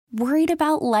Worried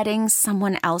about letting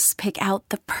someone else pick out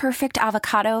the perfect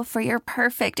avocado for your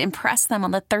perfect impress them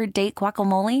on the third date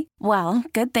guacamole? Well,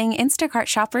 good thing Instacart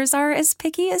shoppers are as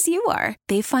picky as you are.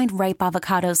 They find ripe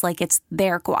avocados like it's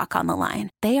their guac on the line.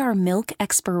 They are milk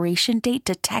expiration date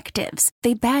detectives.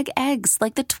 They bag eggs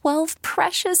like the 12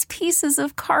 precious pieces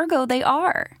of cargo they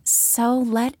are. So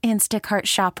let Instacart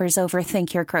shoppers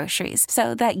overthink your groceries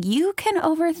so that you can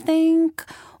overthink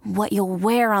what you'll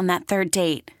wear on that third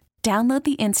date. Download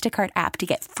the Instacart app to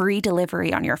get free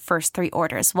delivery on your first 3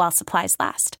 orders while supplies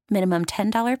last. Minimum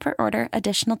 $10 per order.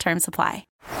 Additional terms apply.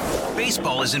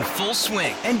 Baseball is in full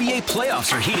swing. NBA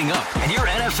playoffs are heating up, and your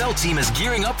NFL team is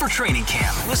gearing up for training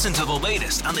camp. Listen to the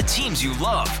latest on the teams you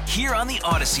love here on the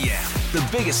Odyssey app. The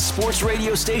biggest sports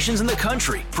radio stations in the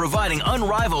country, providing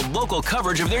unrivaled local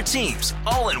coverage of their teams,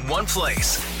 all in one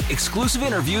place. Exclusive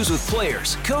interviews with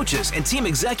players, coaches, and team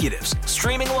executives,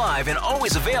 streaming live and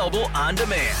always available on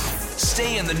demand.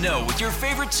 Stay in the know with your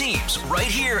favorite teams right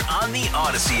here on the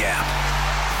Odyssey app.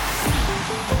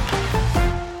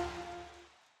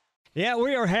 Yeah,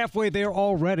 we are halfway there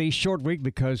already. Short week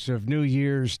because of New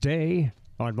Year's Day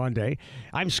on Monday.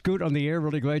 I'm Scoot on the air.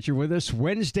 Really glad you're with us.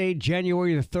 Wednesday,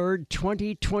 January the 3rd,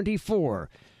 2024.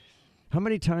 How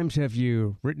many times have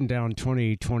you written down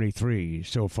 2023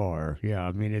 so far? Yeah,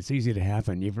 I mean, it's easy to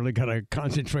happen. You've really got to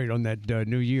concentrate on that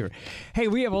new year. Hey,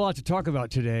 we have a lot to talk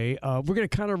about today. We're going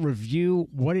to kind of review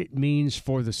what it means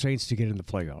for the Saints to get in the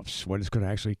playoffs, what it's going to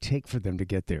actually take for them to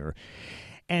get there.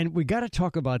 And we got to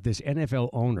talk about this NFL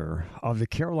owner of the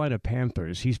Carolina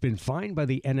Panthers. He's been fined by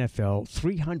the NFL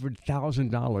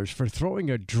 $300,000 for throwing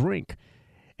a drink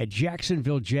at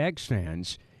Jacksonville Jags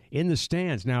fans in the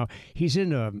stands. Now, he's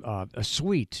in a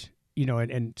suite, you know,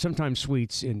 and sometimes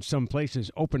suites in some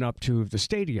places open up to the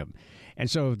stadium.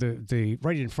 And so the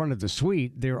right in front of the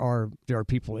suite, there are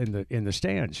people in the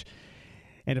stands.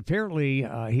 And apparently,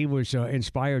 he was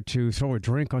inspired to throw a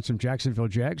drink on some Jacksonville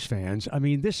Jags fans. I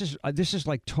mean, this is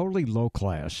like totally low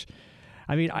class.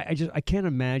 I mean, I can't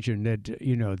imagine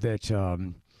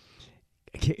that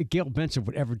Gail Benson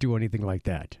would ever do anything like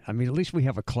that. I mean, at least we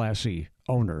have a classy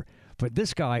owner, but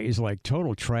this guy is like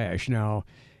total trash. Now,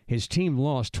 his team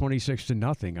lost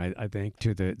 26-0, I think,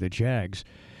 to the Jags.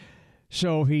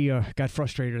 So he got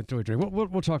frustrated and threw a drink.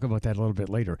 We'll talk about that a little bit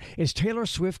later. Is Taylor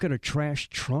Swift going to trash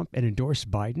Trump and endorse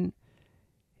Biden?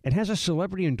 And has a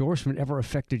celebrity endorsement ever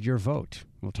affected your vote?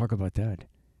 We'll talk about that.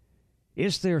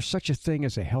 Is there such a thing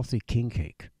as a healthy king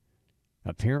cake?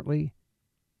 Apparently,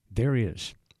 there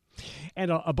is.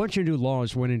 And a bunch of new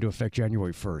laws went into effect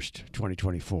January 1st,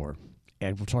 2024.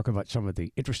 And we'll talk about some of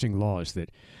the interesting laws that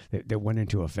went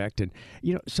into effect. And,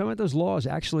 you know, some of those laws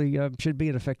actually should be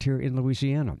in effect here in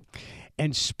Louisiana.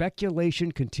 And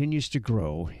speculation continues to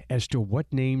grow as to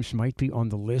what names might be on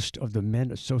the list of the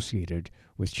men associated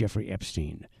with Jeffrey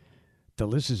Epstein. The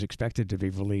list is expected to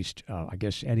be released, I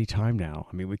guess, any time now.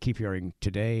 I mean, we keep hearing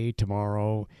today,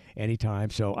 tomorrow, anytime.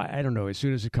 So I don't know. As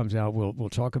soon as it comes out, we'll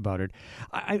talk about it.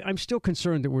 I'm still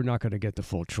concerned that we're not going to get the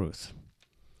full truth.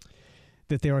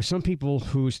 That there are some people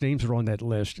whose names are on that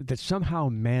list that somehow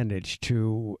managed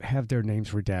to have their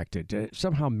names redacted,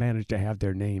 somehow managed to have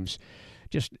their names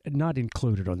just not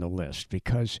included on the list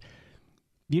because,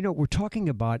 you know, we're talking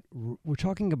about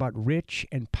rich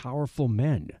and powerful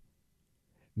men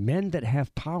that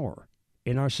have power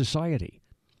in our society,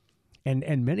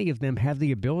 and many of them have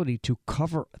the ability to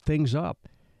cover things up.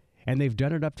 And they've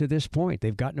done it up to this point.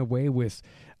 They've gotten away with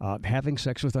having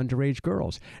sex with underage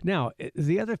girls. Now,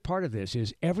 the other part of this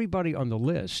is everybody on the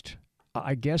list,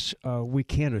 I guess we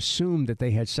can't assume that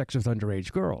they had sex with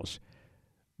underage girls.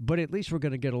 But at least we're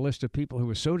going to get a list of people who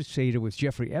were associated with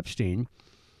Jeffrey Epstein.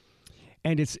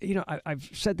 And it's, you know, I've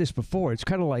said this before. It's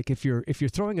kind of like if you're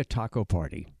throwing a taco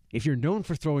party, if you're known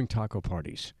for throwing taco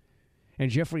parties, and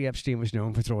Jeffrey Epstein was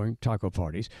known for throwing taco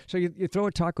parties. So you throw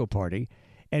a taco party.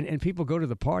 And people go to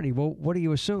the party, well, what do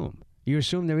you assume? You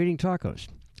assume they're eating tacos.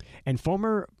 And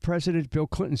former President Bill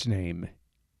Clinton's name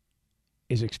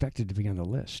is expected to be on the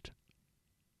list.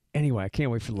 Anyway, I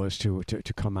can't wait for the list to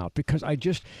come out because I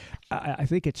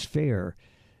think it's fair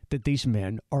that these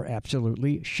men are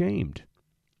absolutely shamed.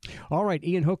 All right,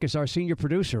 Ian Hook is our senior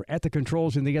producer at the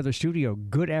controls in the other studio.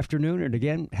 Good afternoon, and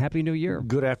again, Happy New Year.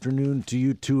 Good afternoon to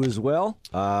you, too, as well.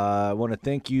 I want to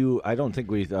thank you. I don't think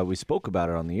we spoke about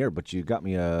it on the air, but you got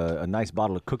me a nice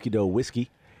bottle of cookie dough whiskey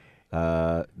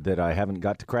that I haven't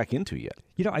got to crack into yet.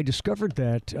 You know, I discovered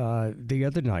that the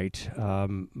other night.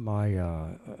 My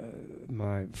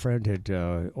friend had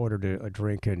ordered a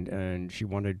drink, and she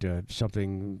wanted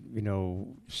something, you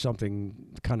know, something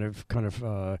kind of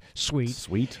sweet.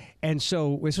 Sweet. And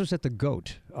so this was at the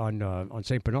Goat on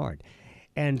St. Bernard.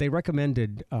 And they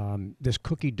recommended this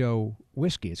cookie dough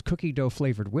whiskey. It's cookie dough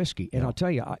flavored whiskey. And I'll tell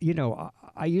you,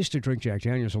 I used to drink Jack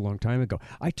Daniels a long time ago.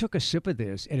 I took a sip of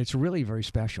this, and it's really very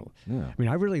special. Yeah. I mean,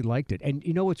 I really liked it. And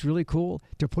you know what's really cool?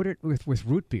 To put it with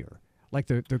root beer. Like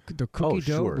the cookie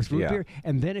dough with root beer.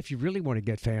 And then if you really want to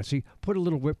get fancy, put a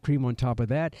little whipped cream on top of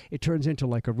that. It turns into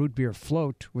like a root beer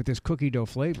float with this cookie dough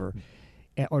flavor.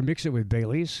 Or mix it with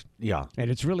Bailey's. Yeah.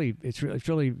 And it's really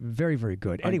very, very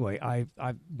good. Anyway, I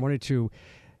wanted to,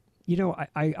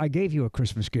 I gave you a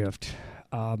Christmas gift,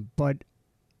 but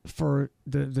for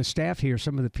the staff here,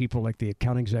 some of the people like the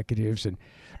account executives and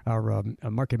our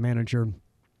market manager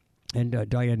and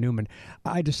Diane Newman,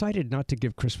 I decided not to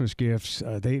give Christmas gifts.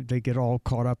 They get all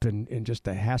caught up in just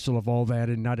the hassle of all that,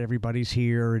 and not everybody's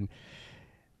here, and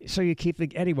so you keep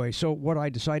anyway. So what I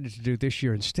decided to do this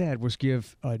year instead was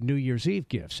give New Year's Eve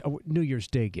gifts, New Year's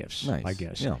Day gifts, nice. I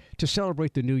guess, to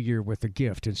celebrate the new year with a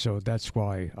gift, and so that's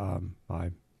why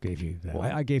I gave you that.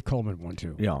 Well, I gave Coleman one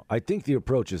too. Yeah, I think the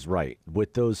approach is right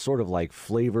with those sort of like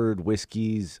flavored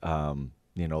whiskeys.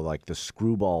 Like the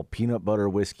Screwball peanut butter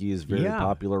whiskey is very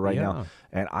popular right now,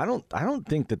 and I don't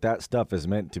think that stuff is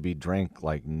meant to be drank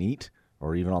like neat.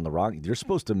 Or even on the rock, you're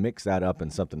supposed to mix that up in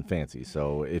something fancy.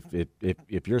 So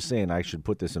if you're saying I should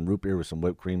put this in root beer with some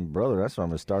whipped cream, brother, that's what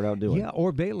I'm going to start out doing. Yeah,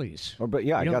 or Bailey's. I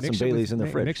got some Bailey's in the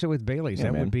fridge. Mix it with Bailey's.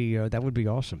 Yeah, that would be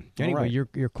awesome. Anyway, right.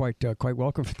 You're quite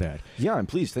welcome for that. Yeah, and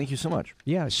please, thank you so much.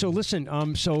 Yeah. So listen,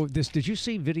 did you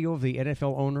see video of the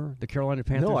NFL owner, the Carolina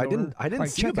Panthers? No, I didn't. I didn't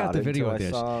see about it. Check out the video of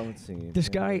this. Let's see. This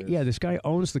guy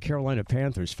owns the Carolina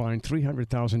Panthers. Fined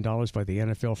 $300,000 by the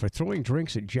NFL for throwing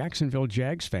drinks at Jacksonville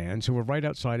Jags fans who were right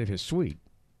outside of his suite.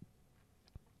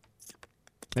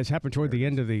 This happened toward the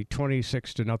end of the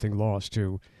 26-0 loss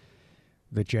to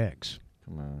the Jags.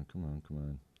 Come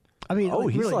on. I mean,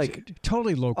 he's really, like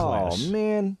totally low class. Oh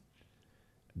man,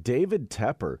 David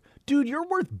Tepper, dude, you're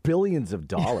worth billions of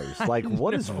dollars. Like,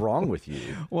 what is wrong with you?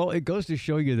 Well, it goes to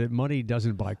show you that money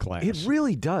doesn't buy class. It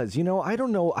really does. I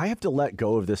don't know. I have to let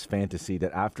go of this fantasy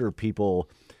that after people,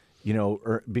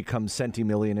 become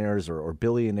centimillionaires or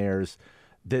billionaires,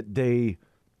 that they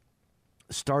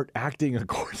start acting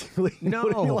accordingly.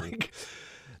 No,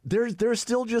 they're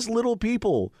still just little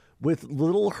people with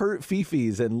little hurt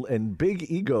fifis and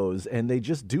big egos, and they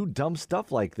just do dumb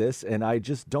stuff like this. And I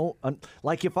just don't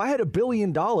like. If I had $1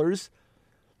 billion,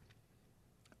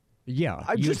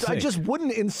 I just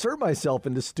wouldn't insert myself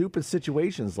into stupid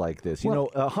situations like this.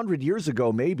 100 years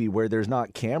ago, maybe, where there's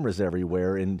not cameras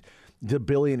everywhere and the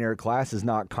billionaire class is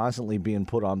not constantly being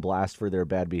put on blast for their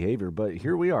bad behavior. But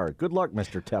here we are. Good luck,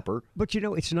 Mr. Tepper. But,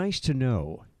 it's nice to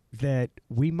know that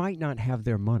we might not have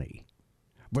their money,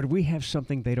 but we have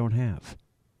something they don't have.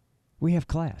 We have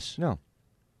class. No.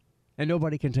 And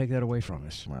nobody can take that away from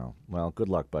us. Well, good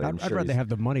luck, buddy. I'd rather have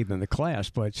the money than the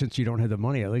class, but since you don't have the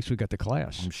money, at least we got the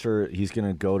class. I'm sure he's going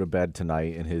to go to bed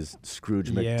tonight in his Scrooge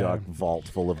McDuck vault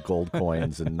full of gold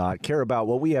coins and not care about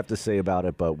what we have to say about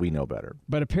it, but we know better.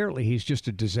 But apparently he's just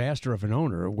a disaster of an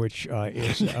owner, which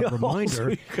is a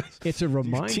reminder. It's a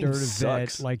reminder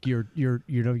that like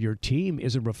your team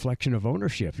is a reflection of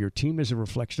ownership. Your team is a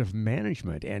reflection of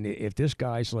management. And if this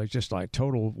guy's just like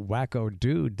total wacko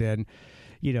dude, then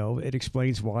it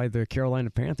explains why the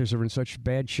Carolina Panthers are in such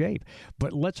bad shape.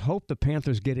 But let's hope the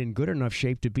Panthers get in good enough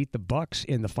shape to beat the Bucs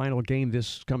in the final game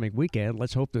this coming weekend.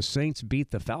 Let's hope the Saints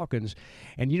beat the Falcons.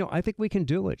 And, I think we can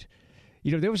do it.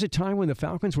 There was a time when the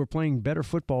Falcons were playing better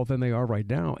football than they are right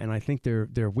now, and I think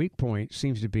their weak point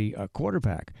seems to be a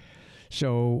quarterback.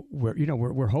 So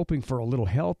we're hoping for a little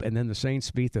help, and then the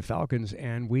Saints beat the Falcons,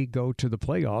 and we go to the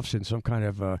playoffs in some kind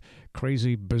of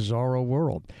crazy, bizarro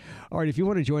world. All right, if you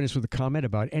want to join us with a comment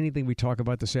about anything we talk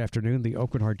about this afternoon, the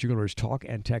Oakland Heart Jewelers talk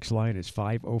and text line is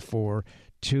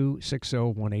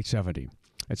 504-260-1870.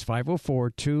 That's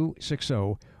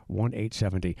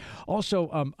 504-260-1870.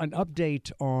 Also, an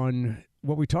update on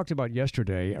what we talked about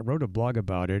yesterday. I wrote a blog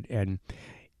about it, and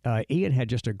Ian had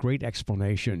just a great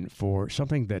explanation for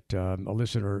something that a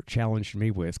listener challenged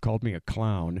me with, called me a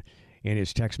clown in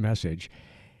his text message.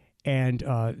 And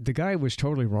the guy was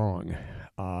totally wrong.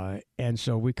 And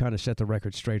so we kind of set the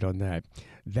record straight on that.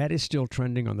 That is still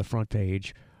trending on the front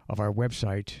page of our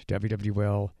website,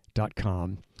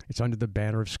 wwl.com. It's under the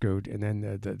banner of Scoot. And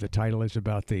then the title is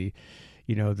about the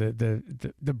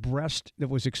breast that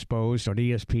was exposed on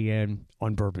ESPN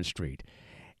on Bourbon Street.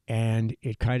 And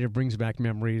it kind of brings back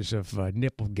memories of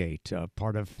Nipplegate,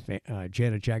 part of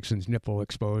Janet Jackson's nipple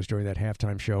exposed during that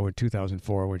halftime show in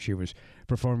 2004 when she was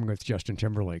performing with Justin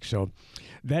Timberlake. So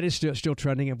that is still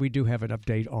trending, and we do have an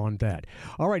update on that.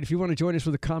 All right, if you want to join us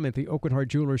with a comment, the Oakland Heart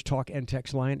Jewelers talk and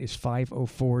text line is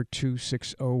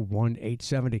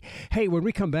 504-260-1870. Hey, when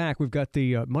we come back, we've got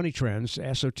the Money Trends,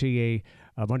 SOTA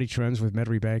Money Trends with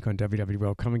Metairie Bank on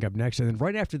WWL coming up next. And then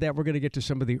right after that, we're going to get to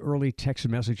some of the early text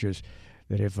messages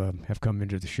that have come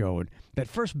into the show. And that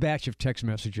first batch of text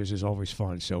messages is always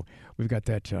fun. So we've got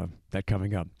that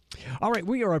coming up. All right,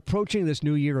 we are approaching this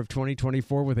new year of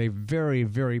 2024 with a very,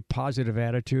 very positive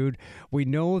attitude. We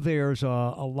know there's a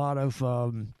lot of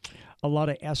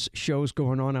S shows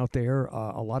going on out there,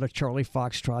 a lot of Charlie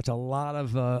Foxtrots, a lot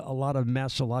of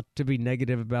mess, a lot to be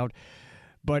negative about.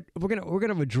 But we're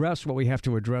gonna address what we have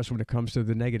to address when it comes to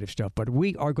the negative stuff. But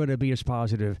we are going to be as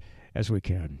positive as we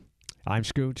can. I'm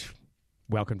Scoot.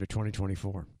 Welcome to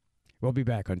 2024. We'll be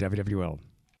back on WWL.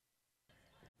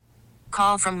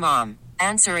 Call from mom.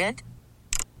 Answer it.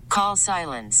 Call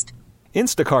silenced.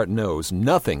 Instacart knows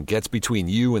nothing gets between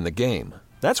you and the game.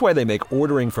 That's why they make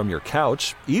ordering from your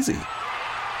couch easy.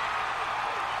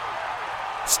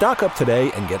 Stock up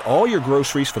today and get all your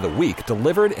groceries for the week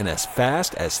delivered in as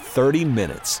fast as 30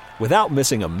 minutes without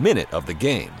missing a minute of the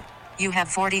game. You have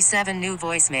 47 new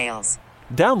voicemails.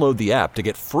 Download the app to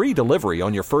get free delivery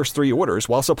on your first 3 orders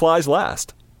while supplies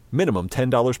last. Minimum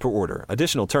 $10 per order.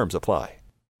 Additional terms apply.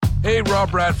 Hey, Rob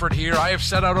Bradford here. I have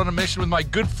set out on a mission with my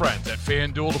good friends at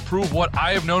FanDuel to prove what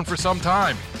I have known for some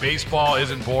time. Baseball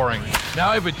isn't boring.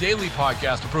 Now I have a daily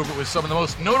podcast to prove it with some of the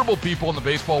most notable people in the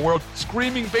baseball world,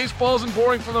 screaming baseball isn't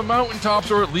boring from the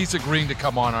mountaintops, or at least agreeing to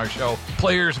come on our show.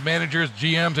 Players, managers,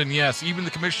 GMs, and yes, even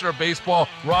the commissioner of baseball,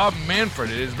 Rob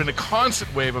Manfred. It has been a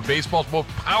constant wave of baseball's most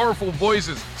powerful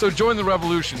voices. So join the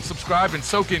revolution. Subscribe and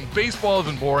soak in Baseball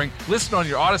Isn't Boring. Listen on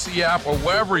your Odyssey app or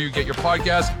wherever you get your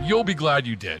podcast. You'll be glad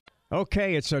you did.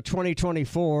 Okay, it's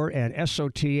 2024, and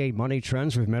SOTA Money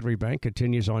Trends with Metairie Bank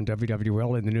continues on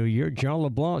WWL in the new year. John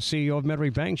LeBlanc, CEO of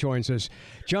Metairie Bank, joins us.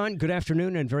 John, good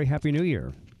afternoon and very Happy New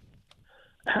Year.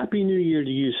 Happy New Year to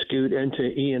you, Scoot, and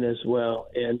to Ian as well.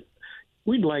 And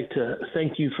we'd like to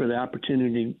thank you for the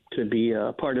opportunity to be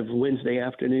a part of Wednesday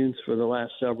afternoons for the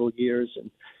last several years. And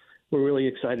we're really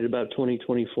excited about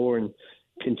 2024 and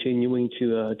continuing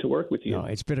to work with you. No,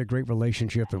 it's been a great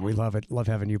relationship, and we love it. Love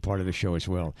having you part of the show as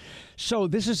well. So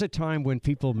this is a time when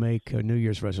people make New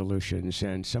Year's resolutions,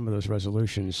 and some of those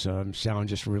resolutions sound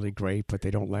just really great, but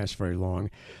they don't last very long.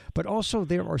 But also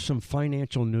there are some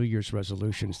financial New Year's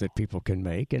resolutions that people can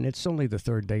make, and it's only the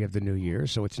third day of the new year,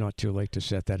 so it's not too late to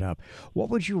set that up. What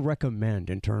would you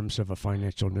recommend in terms of a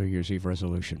financial New Year's Eve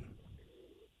resolution?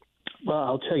 Well,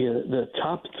 I'll tell you, the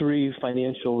top 3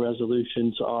 financial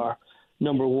resolutions are: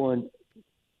 number 1,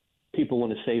 people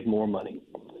want to save more money.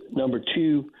 Number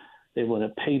 2, they want to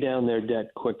pay down their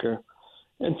debt quicker.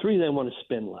 And 3, they want to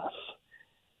spend less.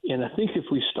 And I think if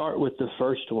we start with the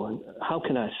first one, how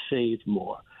can I save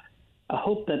more? I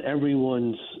hope that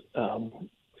everyone's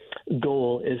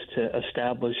goal is to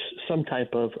establish some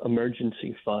type of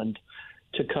emergency fund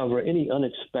to cover any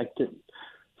unexpected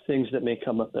things that may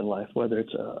come up in life, whether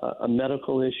it's a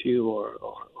medical issue or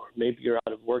maybe you're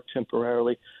out of work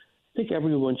temporarily. I think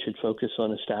everyone should focus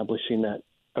on establishing that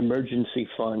emergency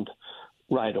fund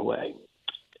right away.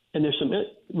 And there's some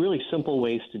really simple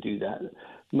ways to do that.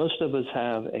 Most of us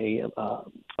have a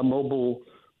mobile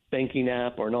banking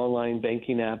app or an online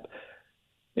banking app,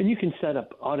 and you can set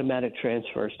up automatic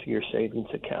transfers to your savings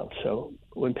account. So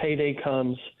when payday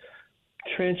comes,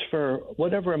 transfer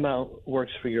whatever amount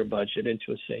works for your budget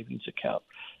into a savings account.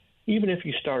 Even if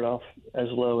you start off as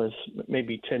low as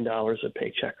maybe $10 a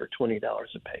paycheck or $20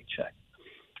 a paycheck,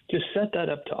 just set that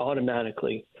up to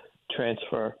automatically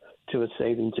transfer to a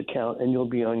savings account, and you'll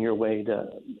be on your way to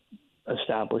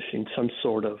establishing some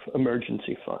sort of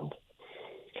emergency fund.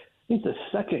 I think the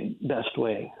second best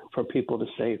way for people to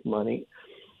save money,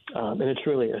 and it's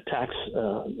really a tax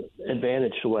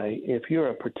advantaged way, if you're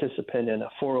a participant in a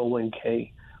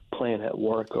 401k plan at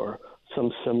work or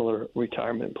some similar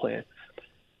retirement plan,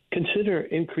 consider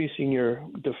increasing your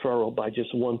deferral by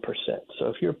just 1%. So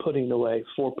if you're putting away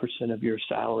 4% of your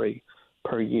salary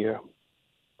per year,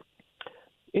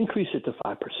 increase it to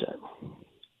 5%.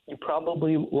 You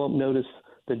probably won't notice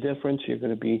the difference. You're going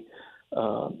to be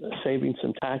saving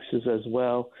some taxes as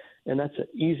well, and that's an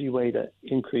easy way to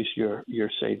increase your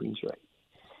savings rate.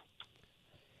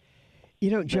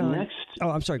 You know, John.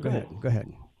 I'm sorry. Go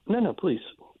ahead. No, please.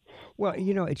 Well,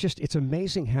 it's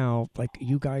amazing how, like,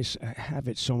 you guys have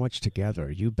it so much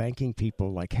together. You banking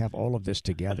people, like, have all of this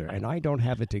together, and I don't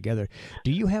have it together.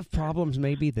 Do you have problems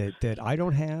maybe that I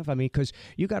don't have? I mean, because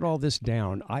you got all this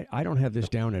down. I don't have this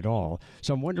down at all.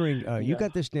 So I'm wondering, you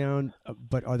got this down,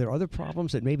 but are there other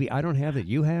problems that maybe I don't have that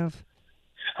you have?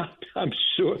 I'm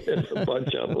sure there's a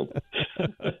bunch of them.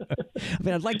 I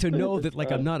mean, I'd like to know that,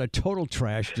 like, I'm not a total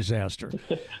trash disaster.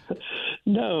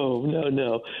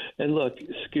 No. And look,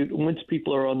 Scoot, once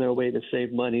people are on their way to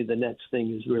save money, the next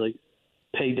thing is really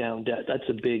pay down debt. That's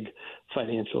a big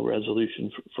financial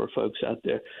resolution for folks out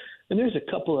there. And there's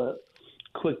a couple of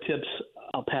quick tips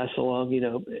I'll pass along,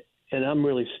 and I'm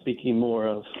really speaking more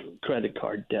of credit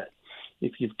card debt.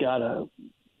 If you've got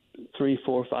 3,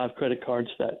 4, 5 credit cards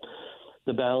that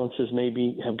the balances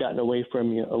maybe have gotten away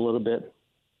from you a little bit,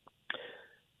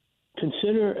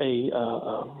 consider a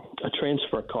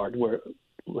transfer card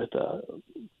with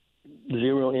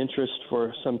zero interest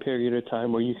for some period of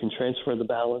time, where you can transfer the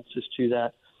balances to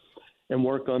that and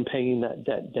work on paying that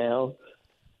debt down.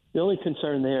 The only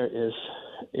concern there is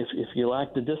if you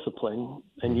lack the discipline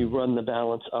and you run the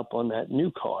balance up on that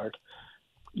new card,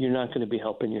 you're not going to be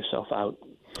helping yourself out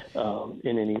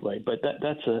in any way. But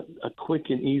that's a quick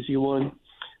and easy one.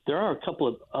 There are a couple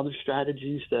of other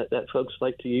strategies that folks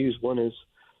like to use. One is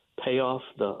pay off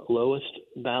the lowest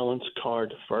balance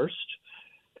card first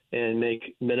and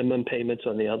make minimum payments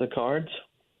on the other cards.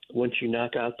 Once you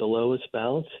knock out the lowest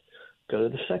balance, go to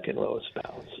the second lowest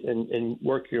balance and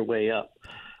work your way up.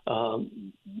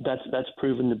 That's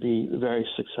proven to be very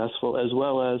successful, as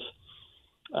well as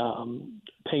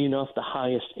paying off the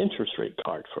highest interest rate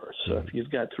card first. So if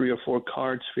you've got 3 or 4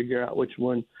 cards, figure out which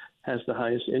one has the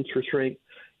highest interest rate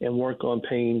and work on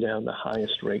paying down the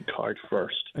highest rate card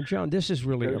first. John, this is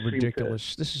really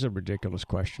This is a ridiculous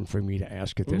question for me to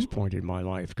ask at this point in my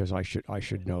life, because I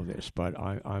should know this, but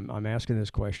I'm asking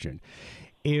this question.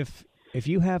 If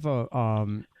you have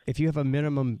a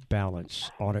minimum balance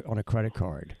on a credit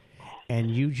card, and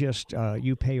you just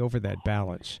you pay over that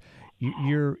balance,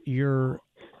 you're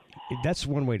that's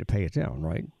one way to pay it down,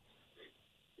 right?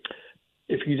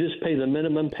 If you just pay the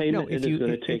minimum payment, it is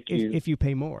going to take you. If you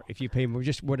pay more,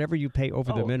 just whatever you pay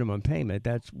over the minimum payment,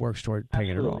 that works toward paying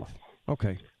it off.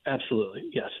 Okay. Absolutely,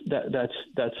 yes. That's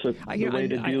the way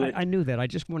to do it. I knew that. I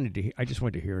just wanted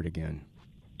to hear it again.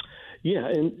 Yeah,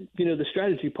 and the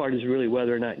strategy part is really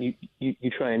whether or not you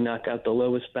try and knock out the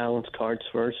lowest balance cards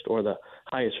first or the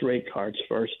highest rate cards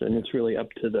first, and it's really up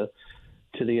to the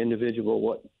individual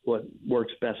what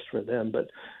works best for them. But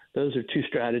those are 2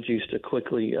 strategies to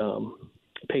quickly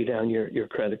pay down your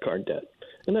credit card debt.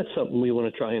 And that's something we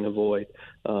want to try and avoid,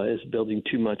 is building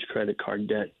too much credit card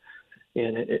debt.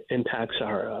 And it impacts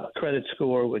our credit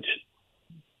score, which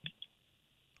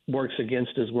works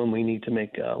against us when we need to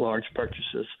make large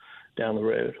purchases down the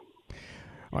road.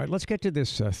 All right, let's get to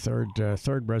this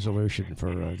third resolution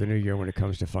for the new year when it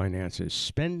comes to finances.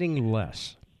 Spending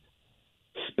less.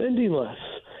 Spending less.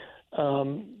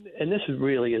 And this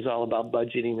really is all about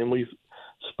budgeting, and we've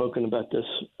spoken about this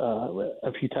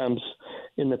a few times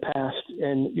in the past.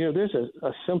 And, there's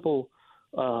a simple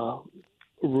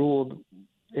rule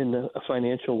in the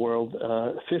financial world,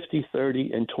 50,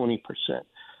 30, and 20%.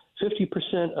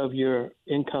 50% of your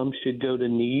income should go to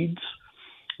needs.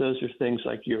 Those are things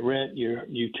like your rent, your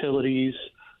utilities,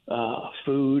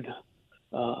 food,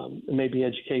 maybe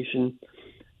education.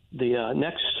 The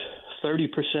next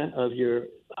 30% of your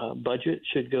budget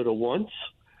should go to wants.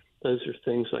 Those are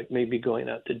things like maybe going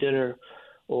out to dinner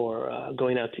or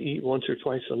going out to eat once or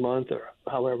twice a month or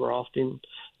however often,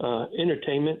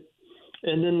 entertainment.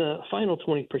 And then the final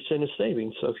 20% is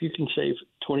savings. So if you can save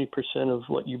 20% of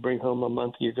what you bring home a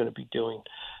month, you're going to be doing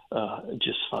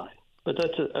just fine. But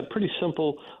that's a pretty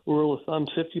simple rule of thumb: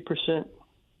 50%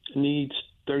 needs,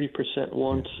 30%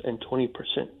 wants, and 20%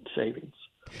 savings.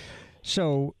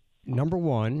 So, number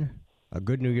 1, a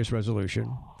good New Year's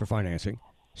resolution for financing: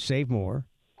 save more.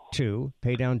 2,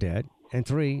 pay down debt. And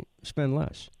 3, spend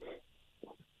less.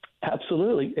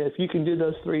 Absolutely. If you can do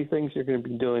those 3 things, you're going to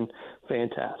be doing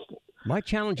fantastic. My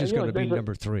challenge is going to be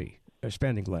number 3.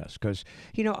 Spending less, because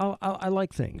I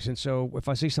like things, and so if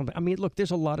I see something, I mean, look,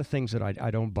 there's a lot of things that I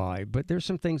don't buy, but there's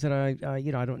some things that I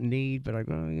don't need, but I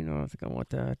go, I think I want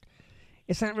that.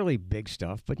 It's not really big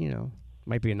stuff, but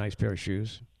might be a nice pair of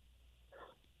shoes.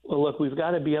 Well, look, we've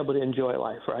got to be able to enjoy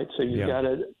life, right? So you've got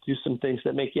to do some things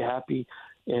that make you happy,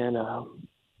 and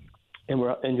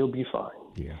you'll be fine.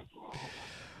 Yeah.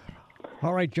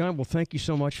 All right, John. Well, thank you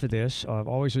so much for this. I've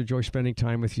always enjoyed spending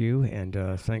time with you, and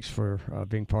thanks for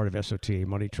being part of SOTA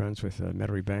Money Trends with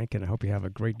Metairie Bank, and I hope you have a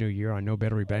great new year. I know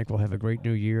Metairie Bank will have a great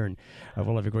new year, and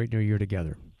we'll have a great new year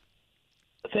together.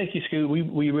 Thank you, Scoot.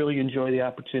 We really enjoy the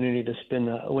opportunity to spend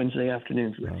Wednesday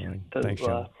afternoons with you. Right. So, Thanks,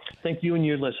 John. Thank you and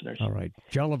your listeners. All right.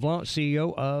 John LeBlanc,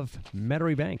 CEO of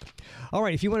Metairie Bank. All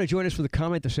right. If you want to join us for the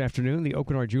comment this afternoon, the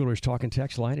Oakenard Jewelers talk and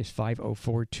text line is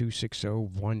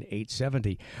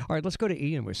 504-260-1870. All right. Let's go to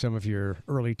Ian with some of your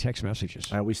early text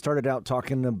messages. We started out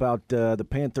talking about the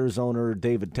Panthers owner,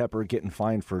 David Tepper, getting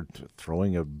fined for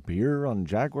throwing a beer on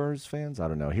Jaguars fans. I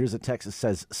don't know. Here's a text that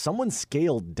says, someone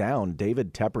scaled down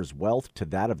David Tepper's wealth to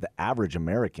that of the average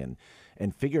American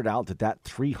and figured out that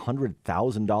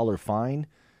 $300,000 fine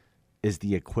is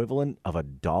the equivalent of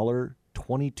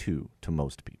 $1.22 to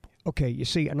most people. Okay, you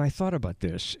see, and I thought about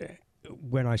this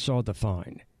when I saw the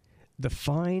fine. The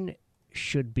fine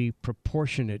should be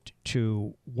proportionate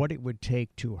to what it would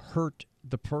take to hurt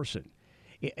the person.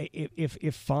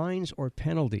 If fines or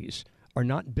penalties are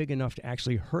not big enough to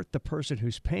actually hurt the person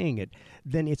who's paying it,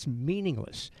 then it's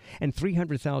meaningless. And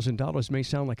 $300,000 may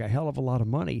sound like a hell of a lot of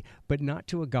money, but not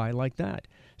to a guy like that.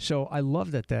 So I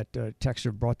love that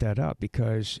texter brought that up,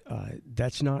 because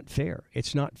that's not fair.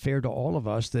 It's not fair to all of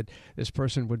us that this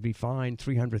person would be fined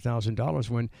 $300,000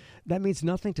 when that means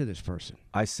nothing to this person.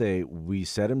 I say we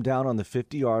set him down on the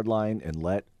 50-yard line and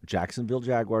let Jacksonville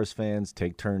Jaguars fans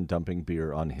take turn dumping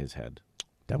beer on his head.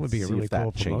 That would be a really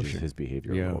cool promotion. Changes his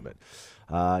behavior a little bit.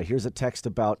 Here's a text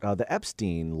about the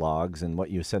Epstein logs and what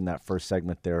you said in that first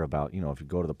segment there about, if you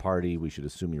go to the party, we should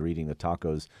assume you're eating the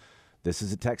tacos. This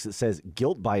is a text that says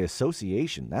guilt by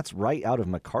association. That's right out of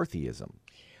McCarthyism.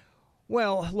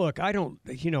 Well, look, I don't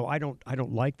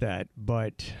like that,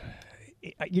 but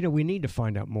we need to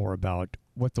find out more about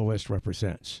what the list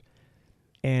represents.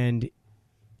 And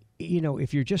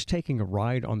if you're just taking a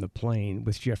ride on the plane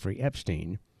with Jeffrey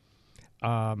Epstein,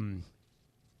 I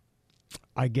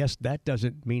guess that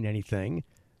doesn't mean anything,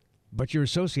 but you're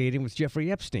associating with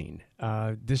Jeffrey Epstein.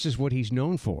 This is what he's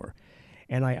known for.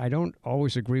 And I don't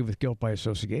always agree with guilt by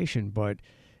association, but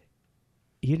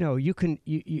you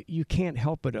can't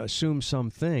help but assume some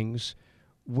things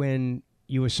when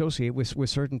you associate with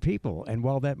certain people. And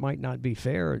while that might not be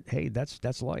fair, hey,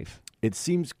 that's life. It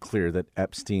seems clear that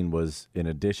Epstein was, in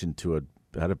addition to a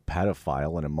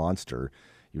pedophile and a monster,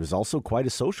 he was also quite a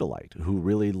socialite who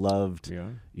really loved,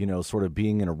 sort of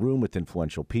being in a room with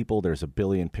influential people. There's a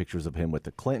billion pictures of him with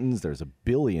the Clintons. There's a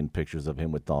billion pictures of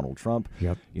him with Donald Trump,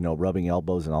 rubbing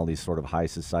elbows in all these sort of high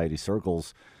society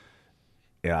circles.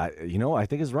 Yeah, I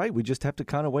think it's right. We just have to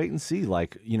kind of wait and see,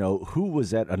 who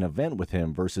was at an event with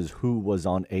him versus who was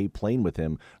on a plane with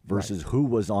him versus who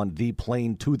was on the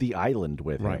plane to the island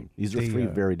with him. These are three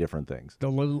very different things.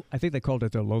 I think they called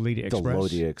it the Lolita Express. The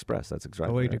Lolita Express, that's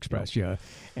exactly Lolita right. Express, yeah.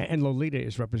 And Lolita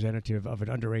is representative of an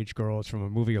underage girl. It's from a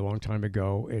movie a long time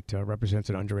ago. It represents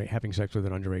having sex with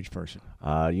an underage person.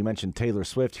 You mentioned Taylor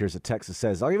Swift. Here's a text that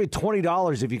says, I'll give you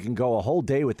 $20 if you can go a whole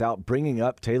day without bringing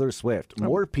up Taylor Swift.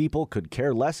 More people could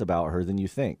care less about her than you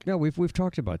think. No, we've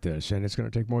talked about this, and it's going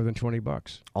to take more than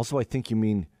 $20. Also, I think you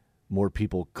mean more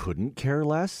people couldn't care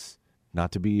less.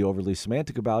 Not to be overly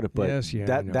semantic about it, but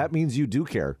that means you do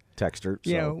care, texter. So.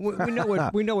 Yeah,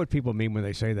 we know what people mean when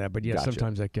they say that, but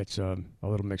sometimes that gets a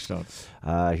little mixed up.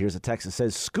 Here's a text that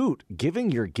says, Scoot,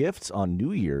 giving your gifts on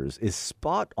New Year's is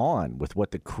spot on with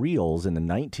what the Creoles in the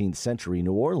 19th century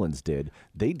New Orleans did.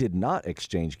 They did not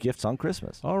exchange gifts on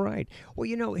Christmas. All right.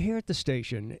 Well, here at the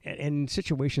station, and in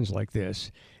situations like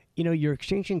this, you're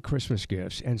exchanging Christmas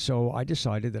gifts, and so I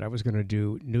decided that I was going to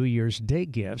do New Year's Day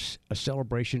gifts, a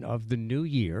celebration of the new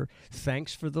year.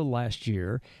 Thanks for the last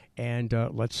year, and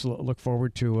let's look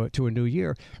forward to a new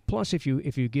year. Plus, if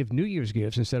you give New Year's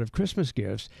gifts instead of Christmas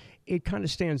gifts, it kind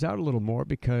of stands out a little more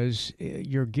because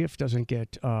your gift doesn't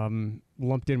get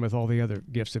lumped in with all the other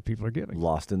gifts that people are giving.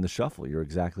 Lost in the shuffle. You're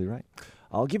exactly right.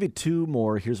 I'll give you two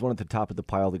more. Here's one at the top of the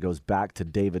pile that goes back to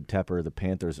David Tepper, the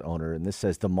Panthers owner. And this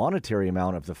says the monetary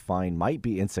amount of the fine might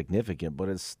be insignificant, but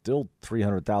it's still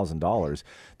 $300,000.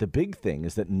 The big thing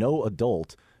is that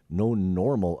no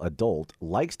normal adult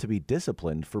likes to be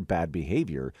disciplined for bad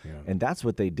behavior. Yeah. And that's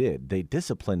what they did. They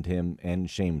disciplined him and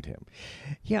shamed him.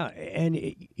 Yeah. And,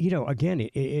 again,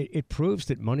 it proves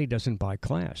that money doesn't buy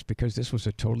class, because this was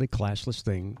a totally classless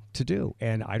thing to do.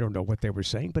 And I don't know what they were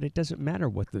saying, but it doesn't matter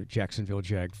what the Jacksonville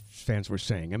Jag fans were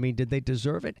saying. I mean, did they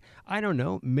deserve it? I don't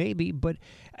know. Maybe. But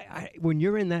when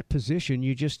you're in that position,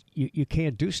 you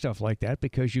can't do stuff like that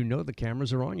because the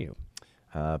cameras are on you.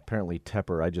 Apparently,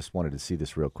 Tepper, I just wanted to see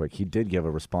this real quick. He did give a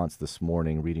response this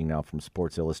morning, reading now from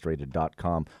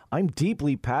SportsIllustrated.com. I'm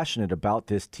deeply passionate about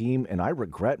this team, and I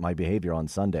regret my behavior on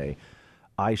Sunday.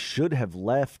 I should have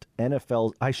let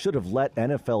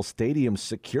NFL Stadium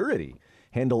security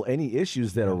handle any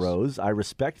issues that arose. I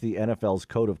respect the NFL's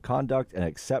code of conduct and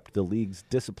accept the league's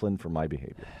discipline for my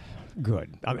behavior.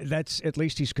 Good. I mean, that's at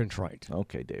least he's contrite.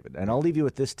 Okay, David. And I'll leave you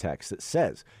with this text that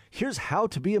says, here's how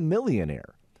to be a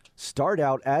millionaire. Start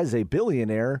out as a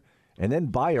billionaire and then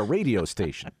buy a radio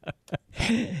station.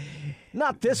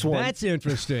 Not this one. That's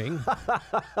interesting.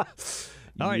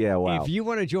 All right, yeah, wow. If you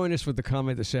want to join us with the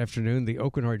comment this afternoon, the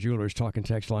Oakenheart Jewelers talk and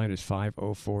text line is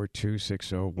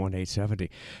 504-260-1870.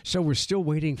 So we're still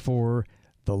waiting for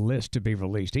the list to be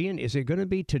released. Ian, is it going to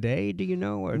be today? Do you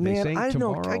know? Are they saying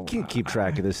tomorrow? I can't keep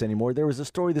track of this anymore. There was a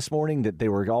story this morning that they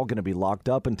were all going to be locked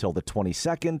up until the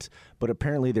 22nd, but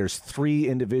apparently there's 3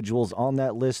 individuals on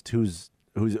that list who've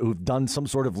done some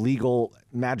sort of legal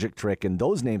magic trick, and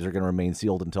those names are going to remain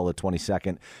sealed until the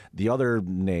 22nd. The other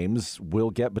names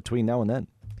will get between now and then.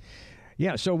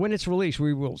 Yeah, so when it's released,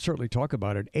 we will certainly talk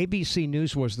about it. ABC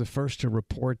News was the first to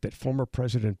report that former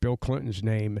President Bill Clinton's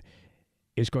name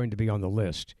is going to be on the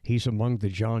list. He's among the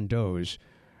John Does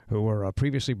who were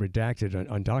previously redacted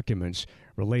on documents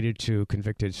related to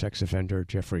convicted sex offender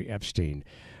Jeffrey Epstein.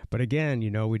 But again,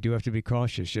 we do have to be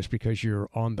cautious. Just because you're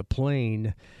on the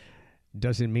plane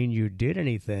doesn't mean you did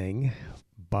anything,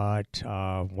 but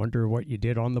wonder what you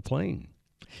did on the plane.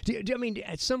 I mean,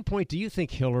 at some point, do you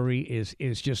think Hillary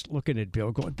is just looking at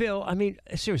Bill going, Bill, I mean,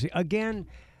 seriously, again,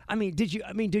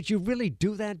 did you really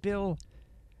do that, Bill?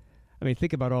 I mean,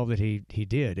 think about all that he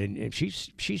did, and she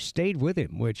stayed with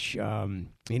him, which, I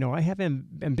have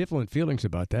ambivalent feelings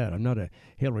about that. I'm not a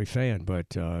Hillary fan,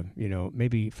 but,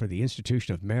 maybe for the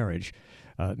institution of marriage,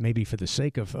 maybe for the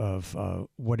sake of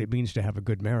what it means to have a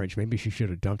good marriage, maybe she should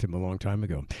have dumped him a long time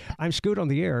ago. I'm Scoot on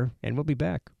the air, and we'll be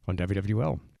back on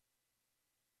WWL.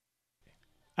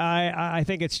 I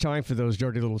think it's time for those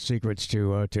dirty little secrets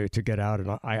to get out,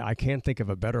 and I can't think of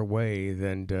a better way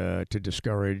than to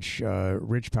discourage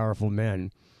rich, powerful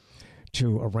men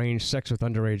to arrange sex with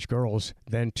underage girls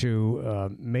than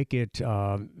to make it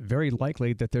very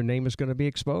likely that their name is going to be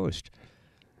exposed.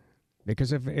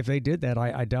 Because if they did that,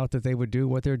 I doubt that they would do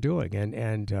what they're doing.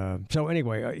 And so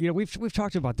anyway, we've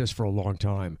talked about this for a long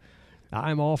time.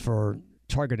 I'm all for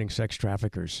targeting sex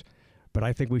traffickers, but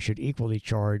I think we should equally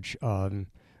charge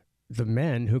the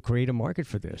men who create a market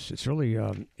for this. It's really,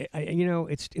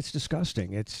 it's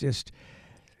disgusting. It's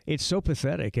so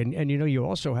pathetic. And you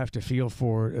also have to feel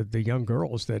for the young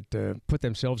girls that put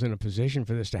themselves in a position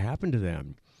for this to happen to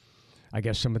them. I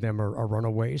guess some of them are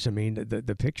runaways. I mean,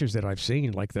 the pictures that I've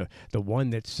seen, like the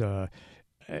one that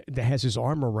has his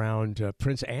arm around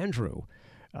Prince Andrew.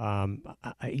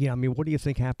 What do you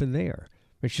think happened there?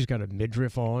 She's got a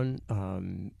midriff on.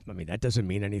 That doesn't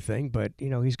mean anything, but,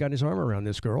 he's got his arm around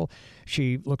this girl.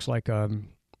 She looks like, a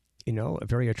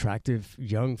very attractive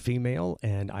young female,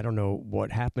 and I don't know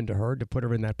what happened to her to put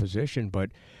her in that position, but,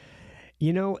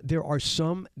 there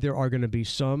are going to be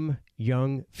some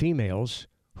young females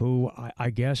who I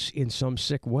guess in some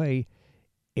sick way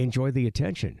enjoy the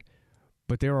attention.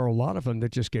 But there are a lot of them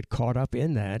that just get caught up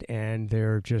in that, and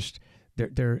they're just...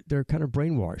 They're kind of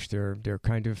brainwashed. They're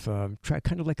kind of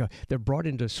like they're brought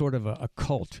into sort of a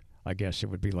cult. I guess it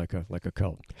would be like a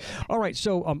cult. All right,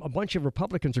 so a bunch of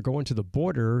Republicans are going to the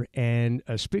border, and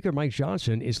Speaker Mike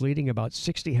Johnson is leading about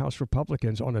 60 House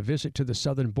Republicans on a visit to the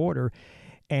southern border,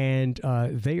 and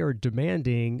they are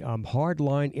demanding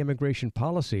hardline immigration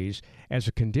policies as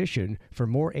a condition for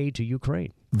more aid to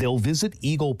Ukraine. They'll visit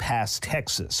Eagle Pass,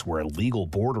 Texas, where illegal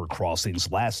border crossings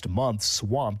last month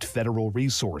swamped federal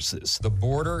resources. The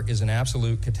border is an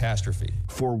absolute catastrophe.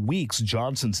 For weeks,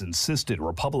 Johnson's insisted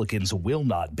Republicans will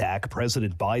not back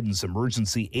President Biden's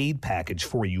emergency aid package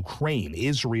for Ukraine,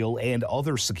 Israel, and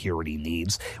other security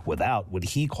needs without what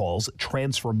he calls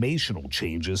transformational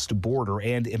changes to border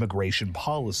and immigration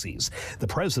policies. The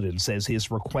president says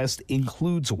his request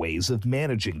includes ways of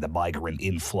managing the migrant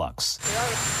influx.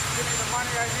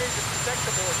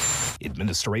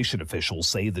 Administration officials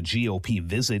say the GOP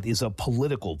visit is a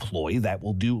political ploy that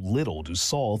will do little to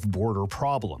solve border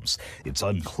problems. It's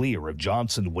unclear if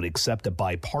Johnson would accept a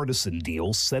bipartisan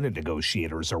deal Senate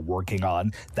negotiators are working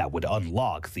on that would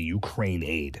unlock the Ukraine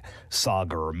aid.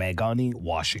 Sagar Meghani,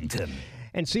 Washington.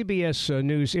 And CBS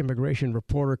News immigration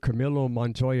reporter Camilo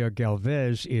Montoya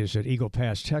Galvez is at Eagle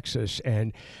Pass, Texas,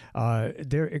 and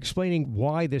they're explaining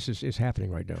why this is happening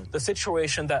right now. The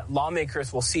situation that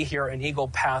lawmakers will see here in Eagle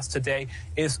Pass today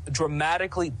is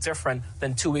dramatically different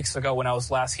than 2 weeks ago when I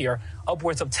was last here.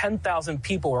 Upwards of 10,000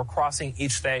 people were crossing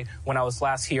each day when I was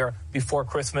last here before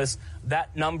Christmas.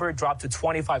 That number dropped to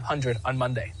 2,500 on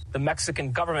Monday. The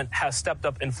Mexican government has stepped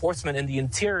up enforcement in the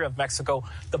interior of Mexico,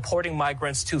 deporting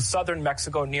migrants to southern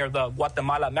Mexico near the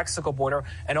Guatemala-Mexico border,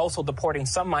 and also deporting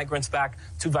some migrants back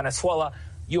to Venezuela.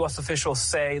 U.S. officials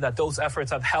say that those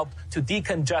efforts have helped to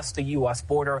decongest the U.S.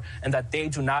 border and that they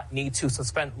do not need to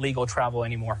suspend legal travel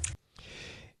anymore.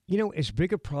 You know, as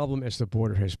big a problem as the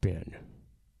border has been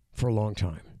for a long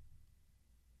time,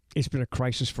 it's been a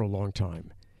crisis for a long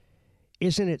time.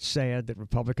 Isn't it sad that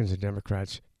Republicans and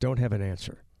Democrats don't have an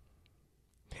answer?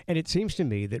 And it seems to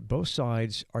me that both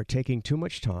sides are taking too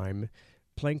much time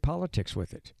playing politics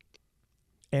with it.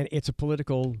 And it's a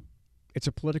political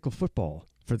football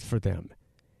for them.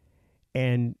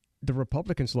 And the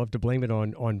Republicans love to blame it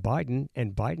on Biden,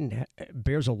 and Biden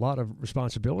bears a lot of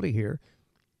responsibility here.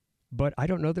 But I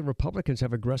don't know that Republicans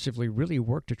have aggressively really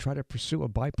worked to try to pursue a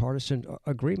bipartisan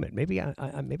agreement. Maybe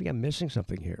I'm missing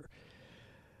something here.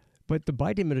 But the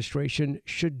Biden administration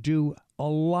should do a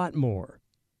lot more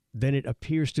than it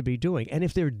appears to be doing. And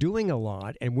if they're doing a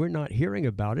lot and we're not hearing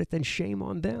about it, then shame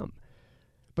on them.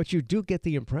 But you do get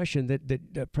the impression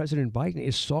that President Biden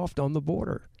is soft on the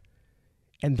border.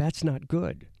 And that's not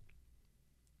good.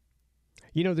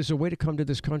 You know, there's a way to come to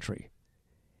this country.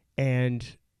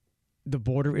 And the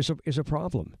border is a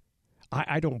problem.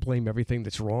 I don't blame everything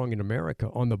that's wrong in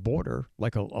America on the border,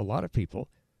 like a lot of people,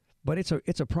 but it's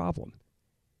a problem.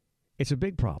 It's a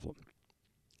big problem.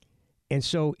 And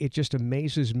so it just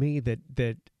amazes me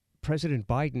that President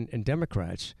Biden and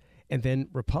Democrats and then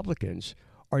Republicans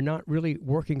are not really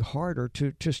working harder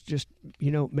to just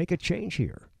make a change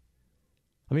here.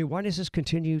 I mean, why does this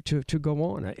continue to go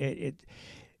on?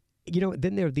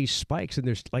 Then there are these spikes, and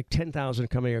there's like 10,000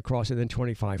 coming across and then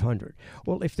 2,500.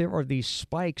 Well, if there are these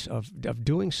spikes of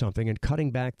doing something and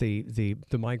cutting back the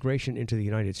migration into the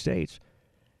United States,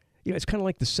 it's kind of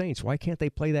like the Saints. Why can't they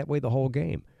play that way the whole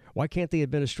game? Why can't the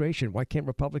administration, why can't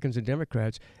Republicans and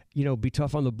Democrats, be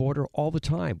tough on the border all the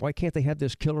time? Why can't they have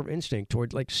this killer instinct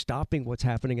toward like stopping what's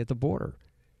happening at the border?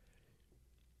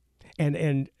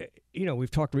 And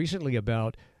we've talked recently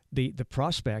about the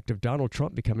prospect of Donald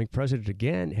Trump becoming president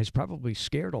again has probably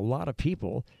scared a lot of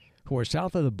people who are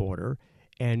south of the border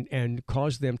and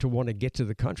caused them to want to get to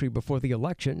the country before the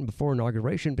election, before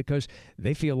inauguration, because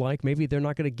they feel like maybe they're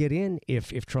not going to get in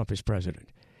if Trump is president.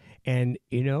 And,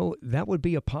 that would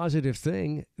be a positive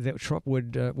thing that Trump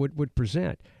would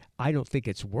present. I don't think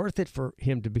it's worth it for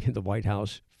him to be in the White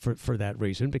House for that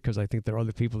reason, because I think there are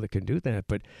other people that can do that.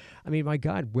 But, I mean, my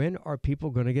God, when are people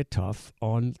going to get tough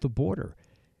on the border?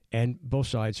 And both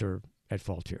sides are at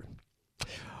fault here.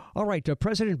 All right.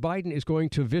 President Biden is going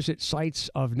to visit sites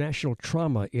of national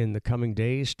trauma in the coming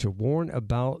days to warn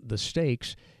about the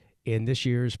stakes in this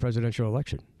year's presidential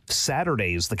election.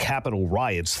 Saturday is the Capitol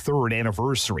riot's third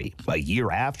anniversary. A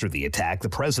year after the attack, the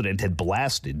president had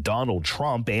blasted Donald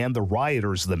Trump and the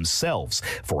rioters themselves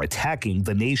for attacking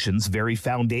the nation's very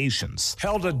foundations.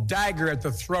 Held a dagger at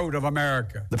the throat of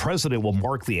America. The president will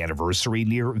mark the anniversary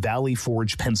near Valley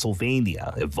Forge,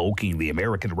 Pennsylvania, evoking the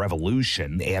American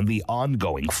Revolution and the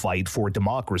ongoing fight for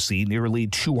democracy nearly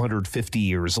 250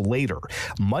 years later.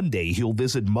 Monday, he'll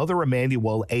visit Mother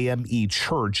Emanuel AME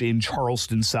Church in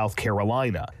Charleston, South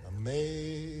Carolina.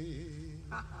 Amazing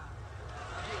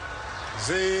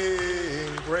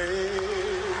grace.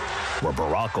 Where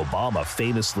Barack Obama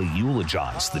famously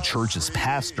eulogized the church's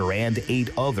pastor and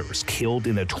 8 others killed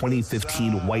in a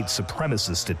 2015 white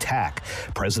supremacist attack.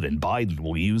 President Biden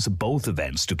will use both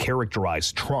events to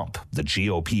characterize Trump, the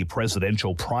GOP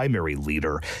presidential primary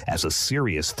leader, as a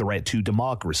serious threat to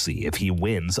democracy if he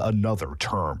wins another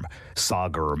term.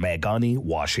 Sagar Magani,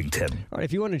 Washington. All right,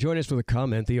 if you want to join us with a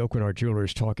comment, the Oakland Art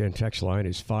Jewelers talk and text line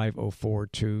is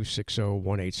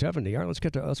 504-260-1870. All right, let's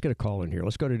get a call in here.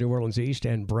 Let's go to New Orleans East.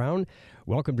 And Brown,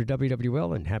 welcome to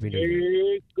WWL and Happy New Year.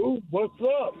 Hey, Scoop, what's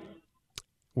up?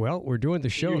 Well, we're doing the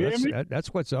show.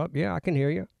 That's what's up. Yeah, I can hear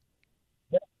you.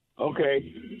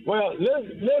 Okay. Well, let's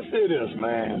say this,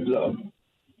 man. Look.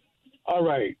 All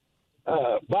right.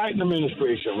 Biden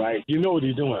administration, right? You know what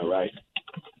he's doing, right?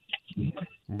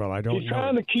 Well, I don't know. He's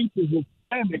trying to keep his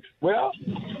Hispanics. Well,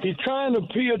 he's trying to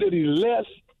appear that he's less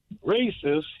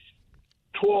racist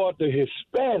toward the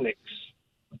Hispanics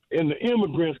and the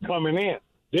immigrants coming in.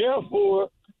 Therefore,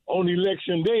 on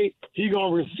election day, he's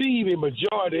going to receive a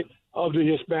majority of the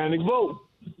Hispanic vote.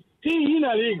 He's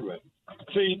not ignorant.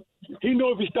 See, he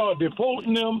knows if he starts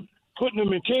deporting them, putting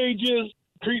them in cages,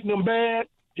 treating them bad,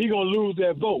 he's going to lose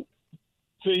that vote.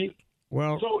 See?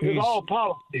 Well, so it's all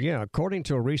politics. Yeah, according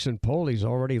to a recent poll, he's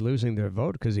already losing their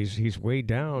vote because he's way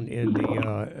down in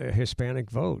the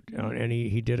Hispanic vote. And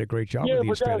he did a great job with the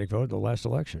Hispanic vote in the last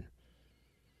election.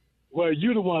 Well,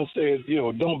 you're the one says,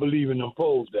 don't believe in them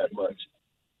polls that much.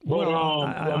 But,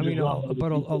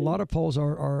 but a lot of polls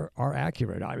are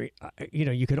accurate. I mean,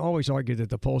 you can always argue that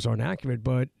the polls aren't accurate,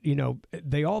 but,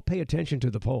 they all pay attention to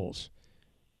the polls.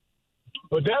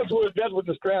 But that's what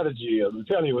the strategy is. I'm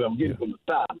telling you what I'm getting from the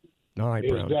top. All right,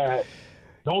 Brown. Is that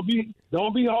don't be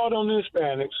hard on the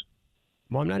Hispanics.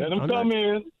 Well, Let them come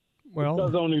in. Well,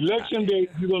 because on election day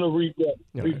you're going to read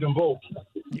them votes.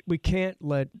 We can't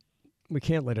let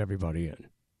everybody in.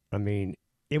 I mean,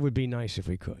 it would be nice if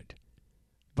we could,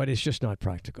 but it's just not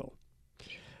practical.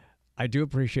 I do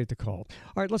appreciate the call.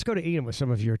 All right, let's go to Ian with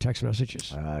some of your text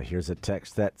messages. Here's a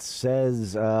text that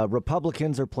says,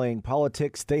 Republicans are playing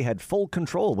politics. They had full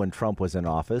control when Trump was in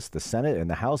office, the Senate and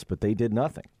the House, but they did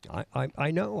nothing.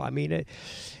 I know. I mean,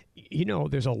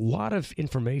 there's a lot of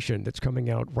information that's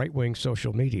coming out right-wing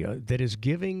social media that is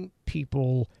giving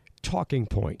people talking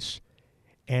points.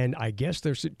 And I guess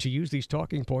there's to use these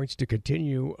talking points to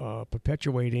continue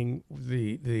perpetuating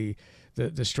the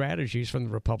strategies from the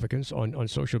Republicans on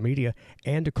social media,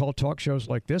 and to call talk shows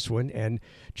like this one and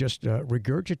just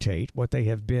regurgitate what they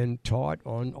have been taught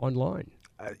online.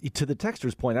 To the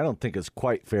texter's point, I don't think it's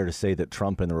quite fair to say that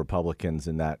Trump and the Republicans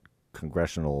in that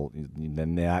Congress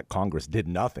did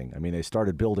nothing. I mean, they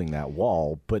started building that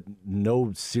wall, but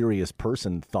no serious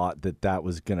person thought that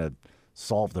was going to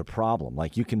solve the problem.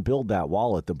 Like, you can build that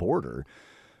wall at the border,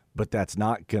 but that's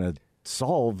not going to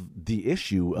solve the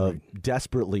issue of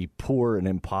desperately poor and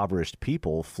impoverished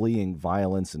people fleeing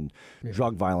violence and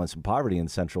drug violence and poverty in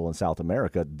Central and South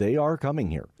America. They are coming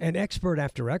here. And expert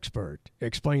after expert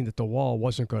explained that the wall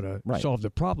wasn't going to solve the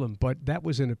problem, but that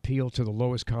was an appeal to the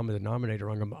lowest common denominator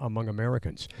among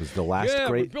Americans. It was the last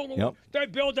great... They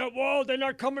built that wall, they're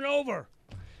not coming over.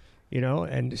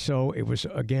 And so it was,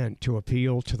 again, to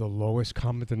appeal to the lowest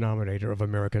common denominator of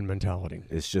American mentality.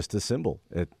 It's just a symbol.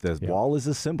 The wall is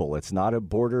a symbol. It's not a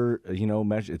border,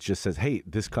 measure. It just says, hey,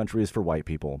 this country is for white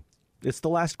people. It's the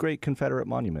last great Confederate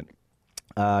monument.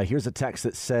 Here's a text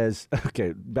that says,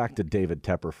 okay, back to David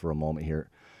Tepper for a moment here.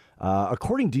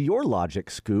 According to your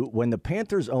logic, Scoot, when the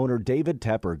Panthers owner David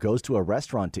Tepper goes to a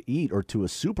restaurant to eat or to a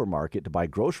supermarket to buy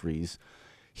groceries,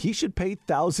 he should pay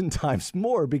 1,000 times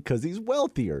more because he's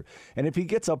wealthier. And if he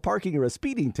gets a parking or a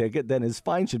speeding ticket, then his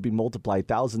fine should be multiplied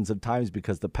thousands of times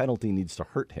because the penalty needs to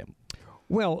hurt him.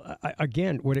 Well,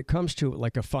 again, when it comes to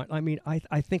like a fine, I mean,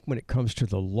 I think when it comes to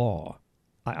the law,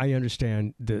 I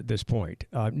understand this point.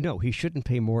 No, he shouldn't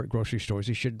pay more at grocery stores.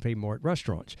 He shouldn't pay more at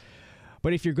restaurants.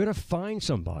 But if you're going to fine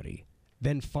somebody,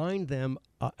 then fine them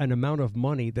an amount of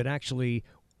money that actually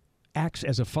acts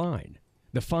as a fine.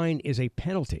 The fine is a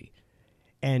penalty.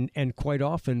 And quite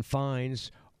often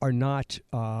fines are not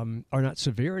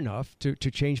severe enough to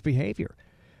change behavior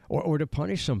or to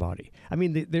punish somebody. I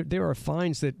mean, there are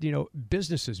fines that,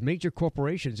 businesses, major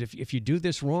corporations, if you do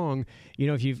this wrong,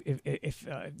 if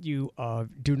you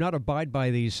do not abide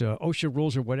by these OSHA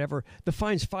rules or whatever, the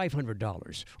fine's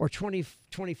 $500 or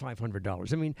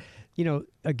 $2,500. I mean,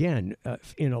 again,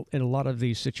 in a lot of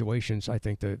these situations, I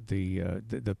think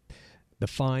the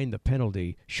fine, the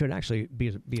penalty, should actually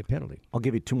be a penalty. I'll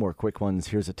give you two more quick ones.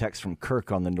 Here's a text from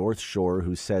Kirk on the North Shore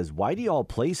who says, why do y'all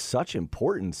place such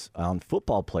importance on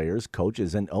football players,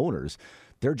 coaches, and owners?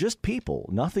 They're just people,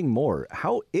 nothing more.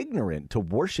 How ignorant to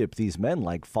worship these men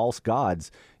like false gods.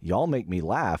 Y'all make me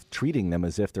laugh, treating them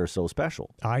as if they're so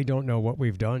special. I don't know what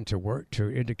we've done to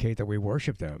indicate that we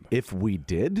worship them. If we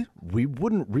did, we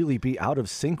wouldn't really be out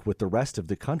of sync with the rest of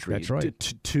the country. That's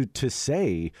right. To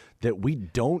say that we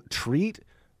don't treat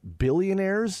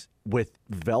billionaires with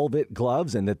velvet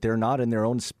gloves and that they're not in their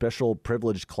own special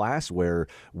privileged class where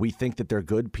we think that they're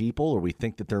good people or we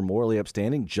think that they're morally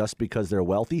upstanding just because they're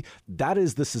wealthy. That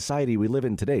is the society we live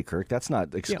in today, Kirk. That's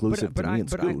not exclusive to me and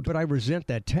Scoot. But I resent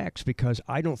that text because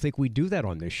I don't think we do that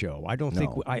on this show. I don't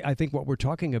think I think what we're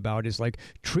talking about is like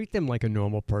treat them like a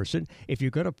normal person. If you're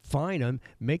going to fine them,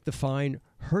 make the fine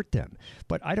hurt them.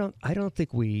 But I don't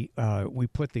think we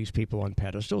put these people on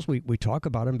pedestals. We talk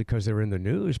about them because they're in the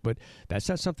news, but that's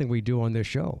not something we do on this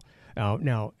show.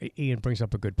 Now, Ian brings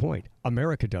up a good point.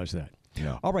 America does that.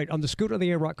 Yeah. All right, on the Scoot on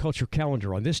the Air Rock Culture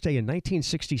calendar, on this day in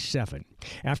 1967,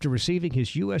 after receiving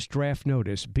his U.S. draft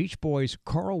notice, Beach Boys'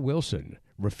 Carl Wilson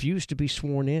refused to be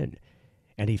sworn in,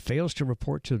 and he fails to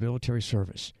report to the military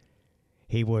service.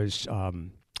 He was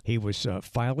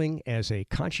filing as a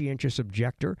conscientious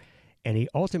objector, and he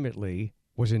ultimately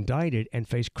was indicted and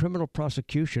faced criminal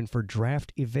prosecution for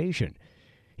draft evasion.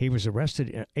 He was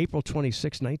arrested on April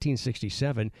 26,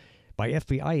 1967, by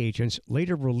FBI agents,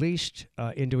 later released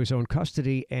into his own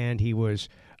custody, and he was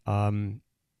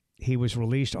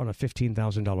released on a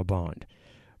 $15,000 bond.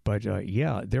 But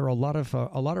there are a lot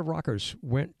of rockers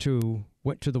went to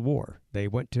the war. They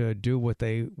went to do what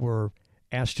they were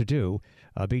asked to do.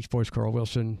 Beach Boys' Carl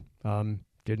Wilson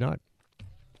did not.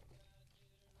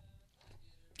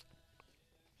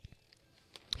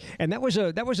 And that was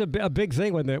a big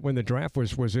thing when the draft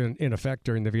was in effect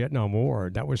during the Vietnam War.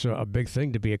 That was a big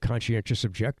thing to be a conscientious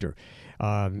objector.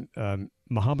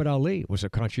 Muhammad Ali was a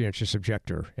conscientious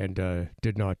objector and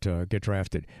did not get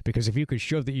drafted, because if you could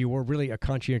show that you were really a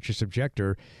conscientious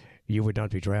objector, you would not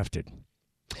be drafted.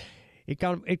 It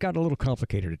got a little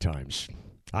complicated at times.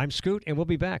 I'm Scoot, and we'll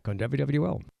be back on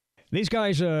WWL. These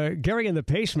guys, Gary and the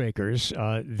Pacemakers,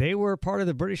 they were part of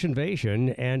the British invasion,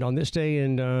 and on this day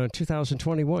in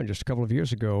 2021, just a couple of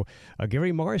years ago,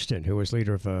 Gary Marston, who was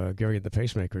leader of Gary and the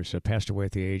Pacemakers, passed away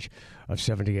at the age of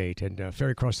 78, and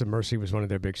Ferry Cross the Mersey was one of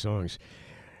their big songs.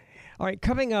 All right,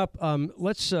 coming up,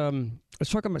 let's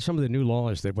talk about some of the new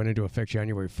laws that went into effect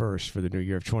January 1st for the new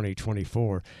year of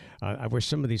 2024. I wish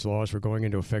some of these laws were going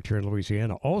into effect here in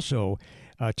Louisiana. Also,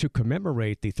 to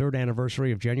commemorate the third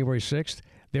anniversary of January 6th,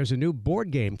 there's a new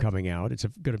board game coming out. It's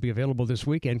going to be available this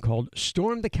weekend called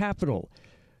Storm the Capitol,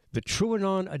 the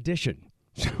Truanon Edition.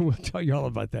 So we'll tell you all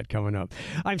about that coming up.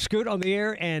 I'm Scoot on the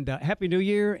air, and Happy New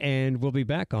Year, and we'll be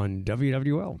back on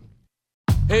WWL.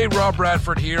 Hey, Rob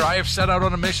Bradford here. I have set out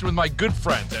on a mission with my good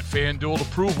friends at FanDuel to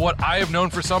prove what I have known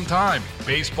for some time.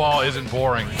 Baseball isn't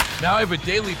boring. Now I have a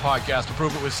daily podcast to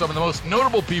prove it with some of the most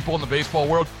notable people in the baseball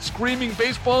world, screaming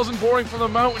baseball isn't boring from the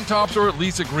mountaintops, or at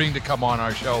least agreeing to come on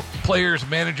our show. Players,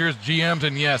 managers, GMs,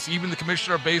 and yes, even the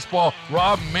commissioner of baseball,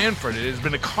 Rob Manfred. It has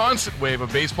been a constant wave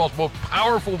of baseball's most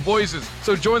powerful voices.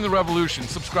 So join the revolution.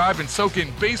 Subscribe and soak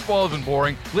in Baseball Isn't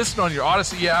Boring. Listen on your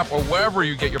Odyssey app or wherever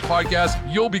you get your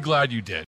podcasts. You'll be glad you did.